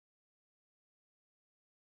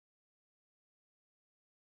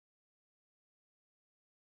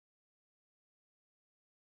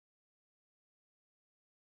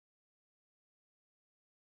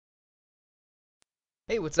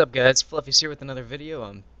Hey, what's up, guys? Fluffies here with another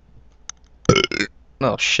video.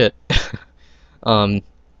 Oh shit. um,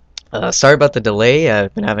 Sorry about the delay.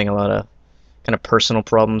 I've been having a lot of kind of personal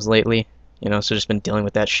problems lately, so just been dealing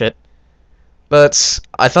with that shit. But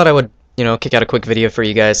I thought I would, kick out a quick video for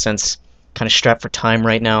you guys since kind of strapped for time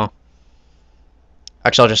right now.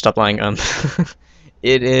 Actually, I'll just stop lying.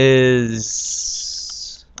 It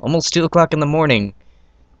is almost 2 o'clock in the morning.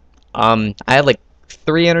 I had like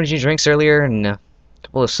 3 energy drinks earlier and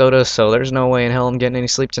couple of sodas, so there's no way in hell I'm getting any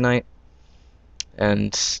sleep tonight.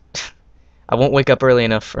 And I won't wake up early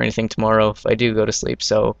enough for anything tomorrow if I do go to sleep,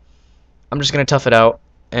 so I'm just gonna tough it out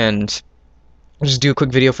and just do a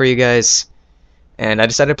quick video for you guys. And I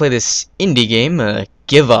decided to play this indie game,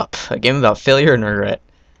 Give Up, a game about failure and regret.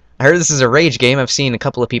 I heard this is a rage game. I've seen a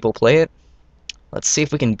couple of people play it. Let's see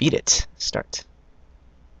if we can beat it. Start.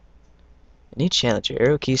 Need challenge your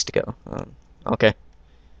arrow keys to go. Okay.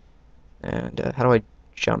 And how do I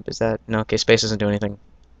jump? Is that... No, okay, space doesn't do anything.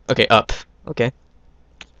 Okay, up. Okay.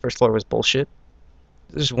 First floor was bullshit.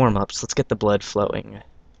 This is warm-ups. Let's get the blood flowing.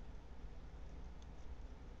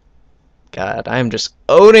 God, I am just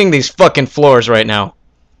owning these fucking floors right now.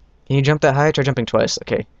 Can you jump that high? Try jumping twice.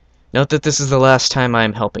 Okay. Note that this is the last time I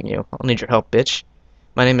am helping you. I'll need your help, bitch.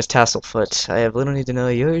 My name is Tasselfoot. I have little need to know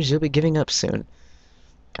yours. You'll be giving up soon.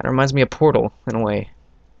 Kinda reminds me of Portal, in a way.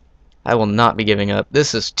 I will not be giving up.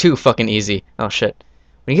 This is too fucking easy. Oh shit.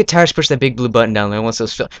 When you get tired, just push that big blue button down there once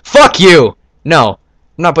those fill. Fuck you! No!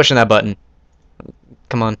 I'm not pushing that button.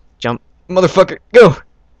 Come on. Jump. Motherfucker. Go!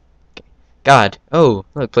 Okay. God. Oh,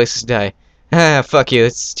 look, places die. Ah, fuck you.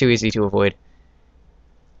 It's too easy to avoid.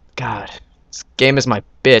 God. This game is my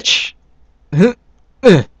bitch.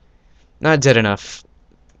 Not dead enough.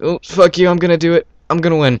 Oh, fuck you. I'm gonna do it. I'm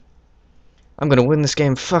gonna win. I'm gonna win this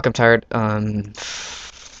game. Fuck, I'm tired.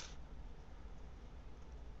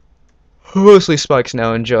 Mostly spikes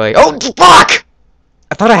now, enjoy. Oh, fuck!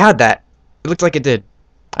 I thought I had that. It looked like it did.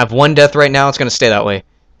 I have 1 death right now, it's gonna stay that way.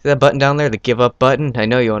 See that button down there, the give up button? I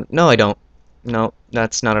know you want... No, I don't. No,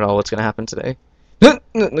 that's not at all what's gonna happen today.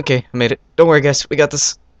 Okay, I made it. Don't worry, guys, we got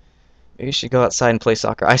this. Maybe you should go outside and play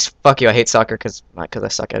soccer. Fuck you, I hate soccer because I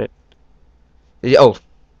suck at it. Oh,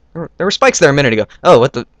 there were spikes there a minute ago. Oh,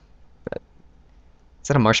 what the... Is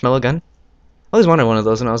that a marshmallow gun? I always wanted one of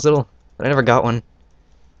those when I was little, but I never got one.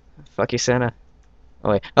 Fuck you, Santa.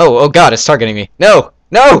 Oh, wait. Oh god, it's targeting me. No!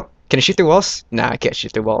 No! Can it shoot through walls? Nah, I can't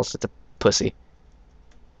shoot through walls. It's a pussy.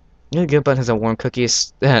 Yeah, good button has a warm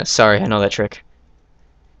cookies. Sorry, I know that trick.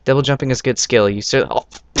 Double jumping is good skill. You oh,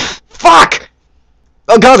 fuck!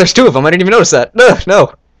 Oh god, there's 2 of them. I didn't even notice that. No,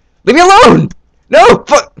 no. Leave me alone! No!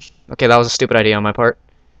 Fuck! Okay, that was a stupid idea on my part.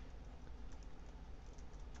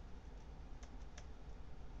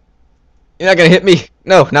 You're not gonna hit me.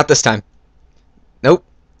 No, not this time. Nope.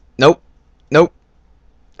 Nope. Nope.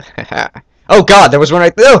 Oh god, there was one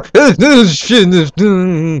right there.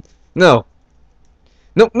 No.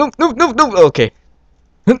 Nope, nope, nope, nope, nope. Okay.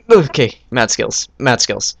 Okay. Mad skills. Mad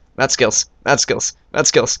skills. Mad skills. Mad skills. Mad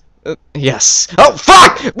skills. Yes. Oh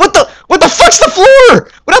fuck! What the fuck's the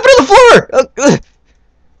floor? What happened to the floor?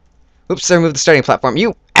 Oops, I removed the starting platform.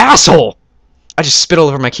 You asshole! I just spit all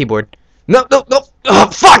over my keyboard. No, no, no.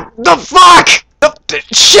 Oh, fuck! The fuck! No,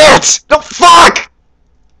 shit! No, fuck!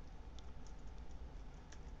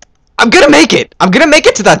 I'm gonna make it! I'm gonna make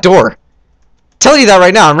it to that door! I'm telling you that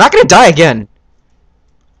right now, I'm not gonna die again.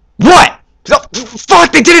 What? No,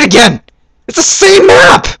 fuck, they did it again! It's the same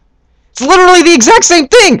map! It's literally the exact same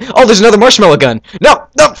thing! Oh, there's another marshmallow gun. No,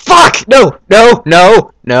 no, fuck! No, no,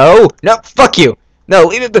 no, no, no, fuck you. No,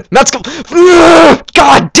 leave it, let's go.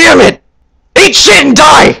 God damn it! Eat shit and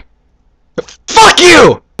die! Fuck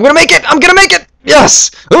you! I'm gonna make it! I'm gonna make it! Yes!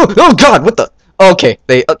 Oh god, what the... Okay,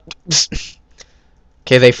 they...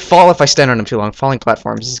 Okay, they fall if I stand on them too long. Falling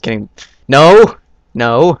platforms. This is getting... No!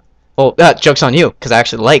 No! Well, joke's on you, because I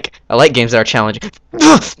actually like games that are challenging.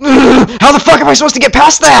 How the fuck am I supposed to get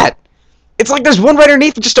past that? It's like there's one right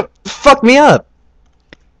underneath just to fuck me up.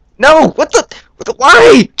 No! What the...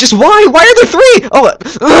 Why? Just why? Why are there 3? Oh,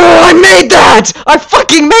 I made that! I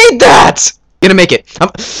fucking made that! I'm gonna make it.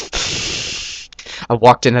 I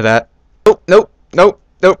walked into that. Nope, nope, nope,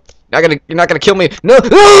 nope. You're not gonna kill me. No.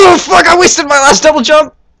 Oh fuck! I wasted my last double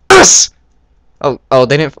jump. Yes. Oh,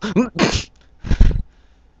 they didn't.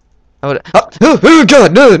 Oh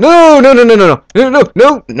god! No! No! No! No! No! No! No! No!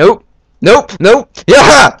 No! No! No! No!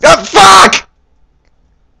 Yeah! Oh, fuck!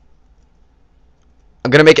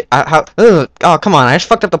 I'm gonna make it. How? Oh, come on! I just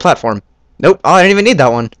fucked up the platform. Nope. Oh, I didn't even need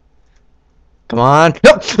that one. Come on.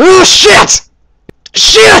 Nope. Oh shit!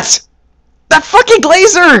 Shit! That fucking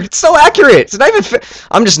laser! It's so accurate! It's not even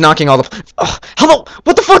I'm just knocking all the...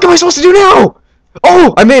 what the fuck am I supposed to do now?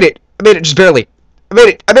 Oh, I made it! I made it just barely. I made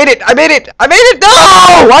it! I made it! I made it! I made it! No!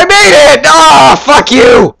 I made it! Oh, fuck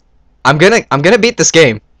you! I'm gonna beat this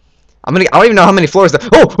game. I don't even know how many floors there.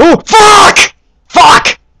 Oh, fuck!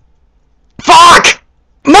 Fuck! Fuck!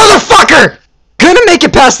 Motherfucker! Gonna make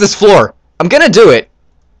it past this floor. I'm gonna do it.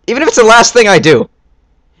 Even if it's the last thing I do.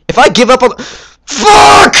 If I give up on...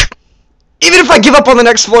 Fuck! Even if I give up on the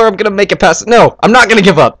next floor, I'm gonna make it past... No, I'm not gonna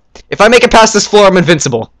give up. If I make it past this floor, I'm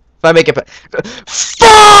invincible. If I make it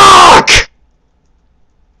Fuck!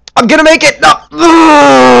 I'm gonna make it! No!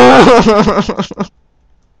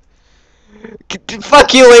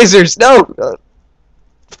 Fuck you, lasers! No!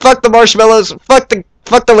 Fuck the marshmallows! Fuck the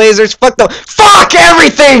lasers! Fuck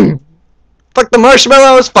everything! Fuck the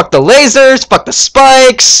marshmallows! Fuck the lasers! Fuck the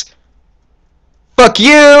spikes! Fuck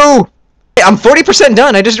you! Hey, I'm 40%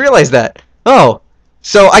 done, I just realized that. Oh.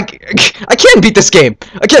 So I can beat this game!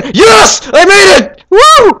 I can- Yes! I made it!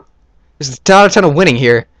 Woo! There's not a ton of winning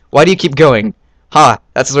here. Why do you keep going? Ha,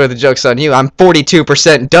 that's where the joke's on you. I'm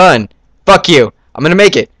 42% done. Fuck you. I'm gonna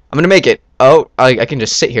make it. I'm gonna make it. Oh, I can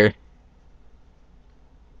just sit here.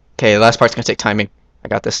 Okay, the last part's gonna take timing. I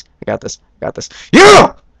got this. I got this. I got this.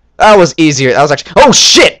 Yeah! That was easier. That was actually... Oh,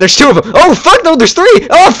 shit! There's 2 of them! Oh, fuck, no, there's 3!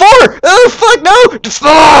 Oh, 4! Oh, fuck, no!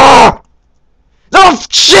 Oh! Oh,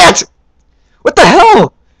 shit! What the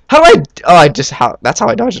hell? How do I... Oh, I just... That's how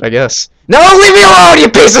I dodged it, I guess. No, leave me alone, you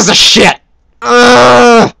pieces of shit!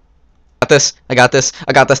 I got this. I got this.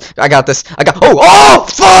 I got this. I got this. Oh,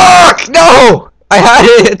 fuck! No! I had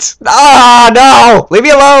it! Ah, no! Leave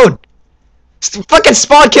me alone! Fucking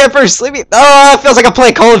spawn campers! Leave me... Oh, it feels like I'm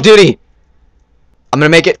playing Call of Duty. I'm gonna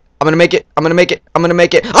make it. I'm gonna make it. I'm gonna make it. I'm gonna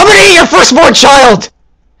make it. I'm gonna eat your firstborn child!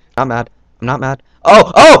 Not mad. I'm not mad.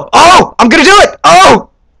 Oh! Oh! Oh! I'm gonna do it!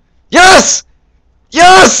 Oh! Yes!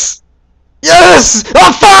 Yes! Yes!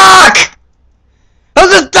 Oh, fuck! How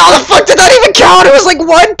the fuck did that even count? It was like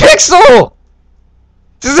 1 pixel!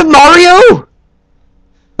 This is Mario?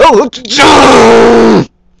 Oh!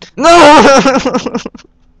 No!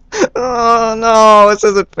 Oh, no, this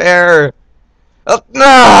isn't fair. Oh,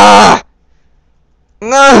 nah!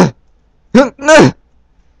 Nah! Nah!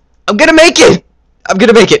 I'm gonna make it! I'm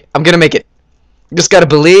gonna make it. I'm gonna make it. You just gotta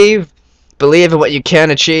believe. Believe in what you can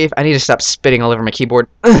achieve. I need to stop spitting all over my keyboard.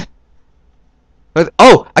 Oh,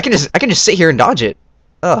 I can just sit here and dodge it.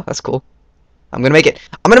 Oh, that's cool. I'm gonna make it.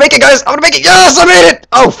 I'm gonna make it, guys! I'm gonna make it! Yes, I made it!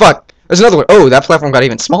 Oh, fuck. There's another one. Oh, that platform got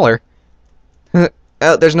even smaller.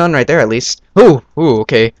 There's none right there, at least. Ooh,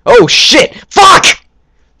 okay. Oh, shit! Fuck!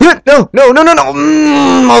 No, no, no, no, no!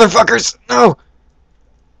 Motherfuckers! No!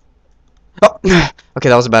 Oh, okay,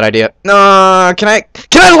 that was a bad idea. No, can I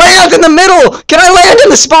land in the middle? Can I land in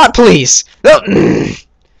the spot, please? No.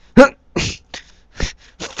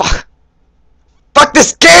 Fuck. Fuck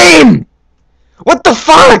this game! What the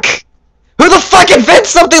fuck? Who the fuck invents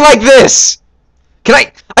something like this?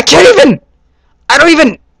 I can't even... I don't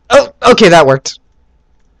even... Oh, okay, that worked.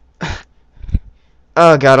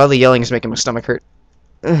 Oh god, all the yelling is making my stomach hurt.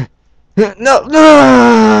 No,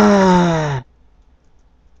 no!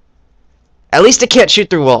 At least it can't shoot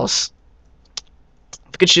through walls.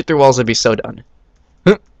 If it could shoot through walls, I'd be so done.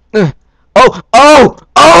 Oh! Oh! Oh!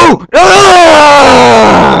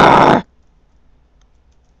 Ah!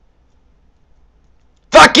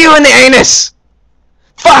 Fuck you in the anus!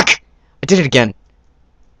 Fuck! I did it again.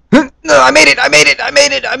 No, I made it! I made it! I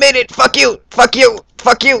made it! I made it! Fuck you! Fuck you!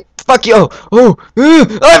 Fuck you! Fuck you! Oh!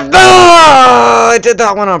 I did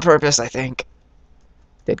that one on purpose, I think.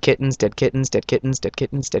 Dead kittens, dead kittens, dead kittens, dead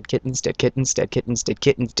kittens, dead kittens, dead kittens, dead kittens, dead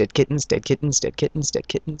kittens, dead kittens, dead kittens, dead kittens, dead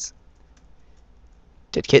kittens.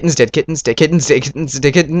 Dead kittens, dead kittens, dead kittens, dead kittens,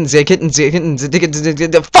 dead kittens, dead kittens, dead kittens, dead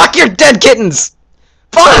kittens, fuck your dead kittens!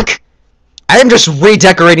 Fuck! I am just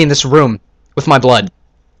redecorating this room with my blood.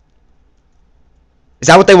 Is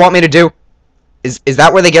that what they want me to do? Is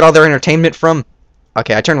that where they get all their entertainment from?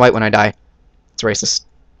 Okay, I turn white when I die. It's racist.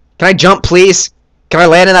 Can I jump, please? Can I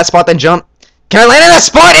land in that spot, then jump? Can I land in that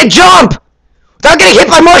spot and jump? Without getting hit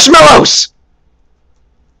by marshmallows!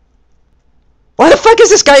 Why the fuck is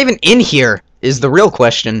this guy even in here? Is the real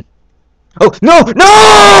question. Oh, no!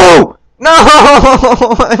 No! No!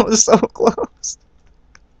 I was so close.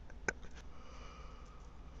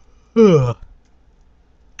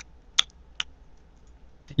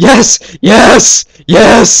 Yes! Yes!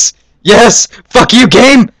 Yes! Yes! Fuck you,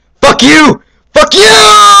 game! Fuck you! Fuck you!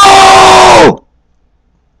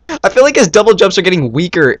 I feel like his double jumps are getting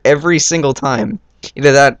weaker every single time.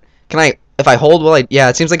 Either that... Can I... If I hold, will I... Yeah,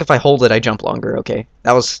 it seems like if I hold it, I jump longer. Okay.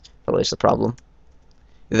 That was probably just the problem.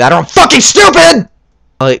 Either that or I'm fucking stupid!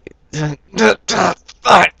 Like...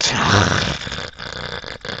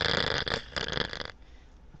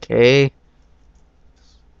 Okay.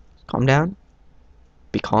 Calm down.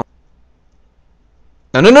 Be calm.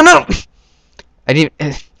 No, no, no, no! I didn't.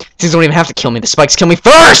 These don't even have to kill me. The spikes kill me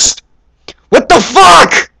first! What the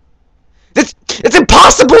fuck? It's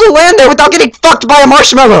impossible to land there without getting fucked by a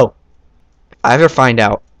marshmallow! If I ever find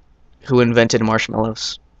out who invented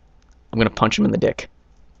marshmallows, I'm gonna punch him in the dick.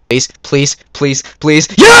 Please, please, please, please.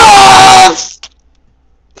 Yes!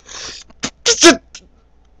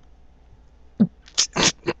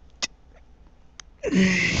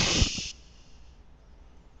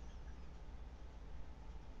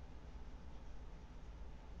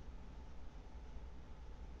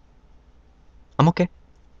 I'm okay.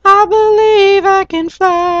 I believe I can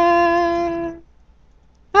fly.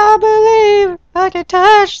 I believe I can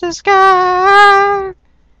touch the sky.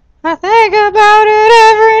 I think about it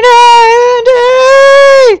every night and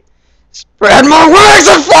day. Spread my wings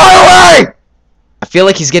and fly away! I feel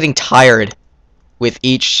like he's getting tired with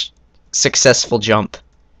each successful jump.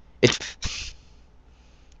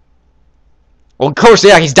 Well, of course,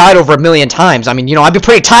 yeah, he's died over 1,000,000 times. I mean, you know, I'd be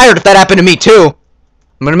pretty tired if that happened to me, too.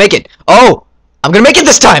 I'm gonna make it. Oh! I'm gonna make it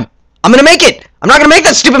this time! I'm gonna make it! I'm not gonna make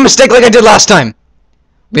that stupid mistake like I did last time!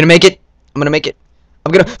 I'm gonna make it. I'm gonna make it.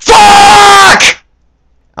 I'm gonna. Fuck!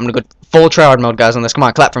 I'm gonna go full tryhard mode, guys, on this. Come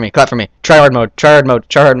on, clap for me, clap for me. Tryhard mode, tryhard mode,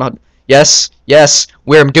 tryhard mode. Yes, yes,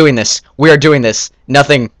 we're doing this. We are doing this.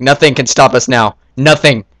 Nothing can stop us now.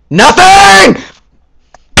 Nothing!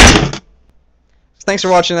 Thanks for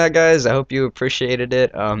watching that, guys. I hope you appreciated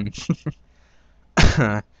it. I'm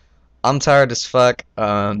tired as fuck.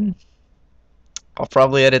 I'll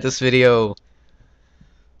probably edit this video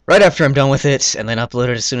right after I'm done with it, and then upload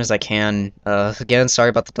it as soon as I can. Again, sorry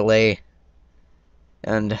about the delay.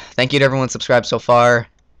 And thank you to everyone subscribed so far.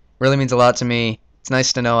 Really means a lot to me. It's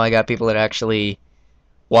nice to know I got people that actually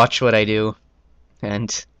watch what I do.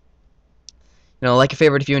 And, you know, like a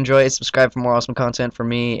favorite if you enjoy it, subscribe for more awesome content from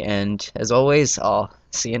me, and as always, I'll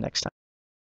see you next time.